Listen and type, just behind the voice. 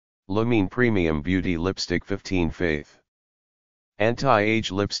Lumene Premium Beauty Lipstick 15 Faith.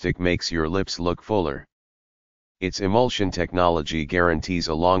 Anti-age lipstick makes your lips look fuller. Its emulsion technology guarantees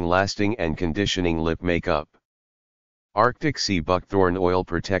a long-lasting and conditioning lip makeup. Arctic Sea Buckthorn Oil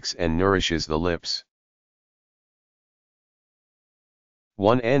protects and nourishes the lips.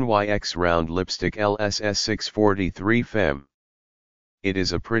 1 NYX Round Lipstick LSS643 FEMME. It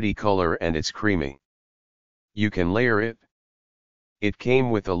is a pretty color and it's creamy. You can layer it. It came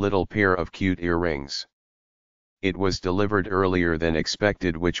with a little pair of cute earrings. It was delivered earlier than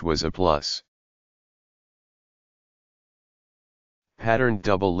expected, which was a plus. Patterned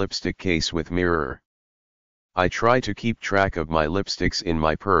double lipstick case with mirror. I try to keep track of my lipsticks in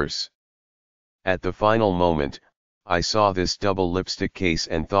my purse. At the final moment, I saw this double lipstick case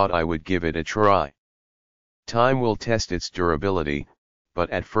and thought I would give it a try. Time will test its durability,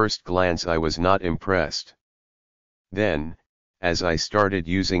 but at first glance I was not impressed. Then, as I started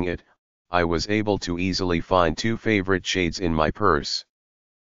using it, I was able to easily find two favorite shades in my purse.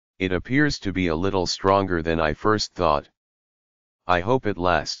 It appears to be a little stronger than I first thought. I hope it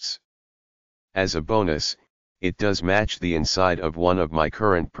lasts. As a bonus, it does match the inside of one of my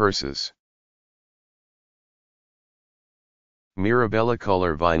current purses. Mirabella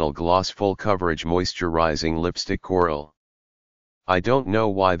Color Vinyl Gloss Full Coverage Moisturizing Lipstick Coral. I don't know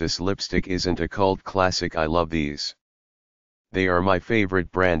why this lipstick isn't a cult classic. I love these. They are my favorite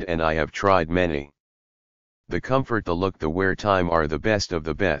brand and I have tried many. The comfort, the look, the wear time are the best of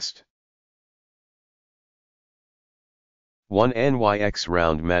the best. 1 NYX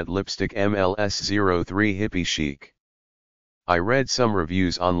Round Matte Lipstick MLS03 Hippie Chic. I read some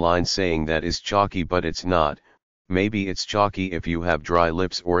reviews online saying that is chalky, but it's not. Maybe it's chalky if you have dry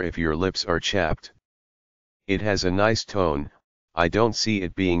lips or if your lips are chapped. It has a nice tone. I don't see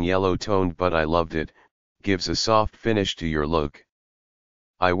it being yellow toned, but I loved it. Gives a soft finish to your look.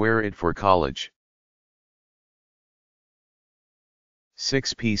 I wear it for college.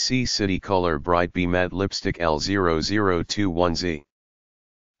 6PC City Color Bright Bee Matte Lipstick L0021Z.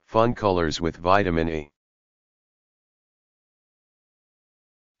 Fun colors with vitamin E.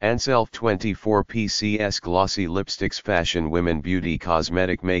 Anself 24 PCS Glossy Lipsticks Fashion Women Beauty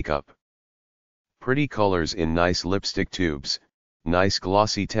Cosmetic Makeup. Pretty colors in nice lipstick tubes, nice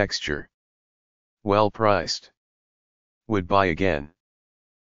glossy texture. Well priced. Would buy again.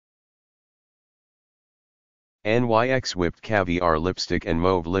 NYX Whipped Caviar Lipstick and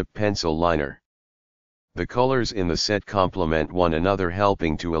Mauve Lip Pencil Liner. The colors in the set complement one another,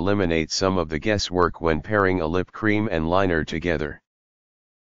 helping to eliminate some of the guesswork when pairing a lip cream and liner together.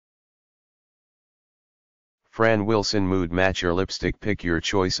 Fran Wilson Mood Matcher Lipstick. Pick your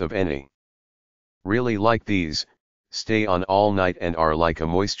choice of any. Really like these, stay on all night and are like a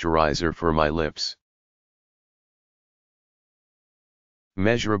moisturizer for my lips.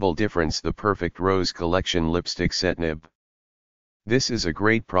 Measurable Difference The Perfect Rose Collection Lipstick Set Nib. This is a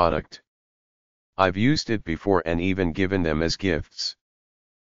great product. I've used it before and even given them as gifts.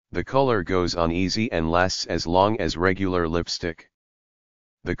 The color goes on easy and lasts as long as regular lipstick.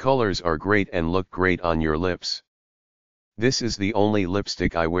 The colors are great and look great on your lips. This is the only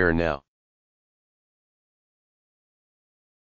lipstick I wear now.